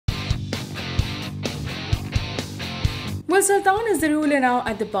Well, Sultan is the ruler now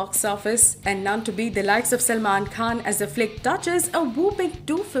at the box office, and none to beat the likes of Salman Khan as the flick touches a whooping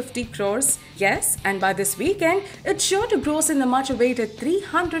 250 crores. Yes, and by this weekend, it's sure to gross in the much-awaited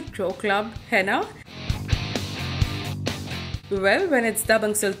 300 crore club, hai na? Well, when it's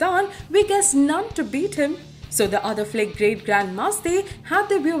Dabangg Sultan, we guess none to beat him. So the other flick Great Grand Masti had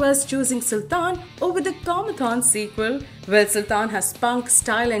the viewers choosing Sultan over the Comathon sequel. Well, Sultan has spunk,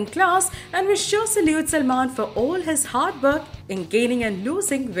 style and class, and we sure salute Salman for all his hard work in gaining and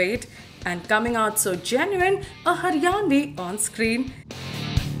losing weight and coming out so genuine, a Haryanvi on screen.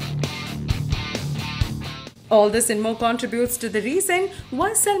 All this and more contributes to the reason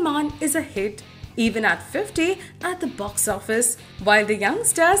why Salman is a hit, even at 50 at the box office, while the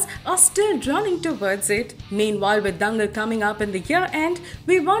youngsters are still running towards it. Meanwhile, with Dangal coming up in the year end,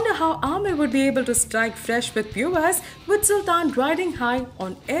 we wonder how Amir would be able to strike fresh with viewers, with Sultan riding high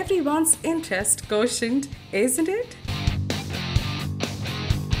on everyone's interest quotient, isn't it?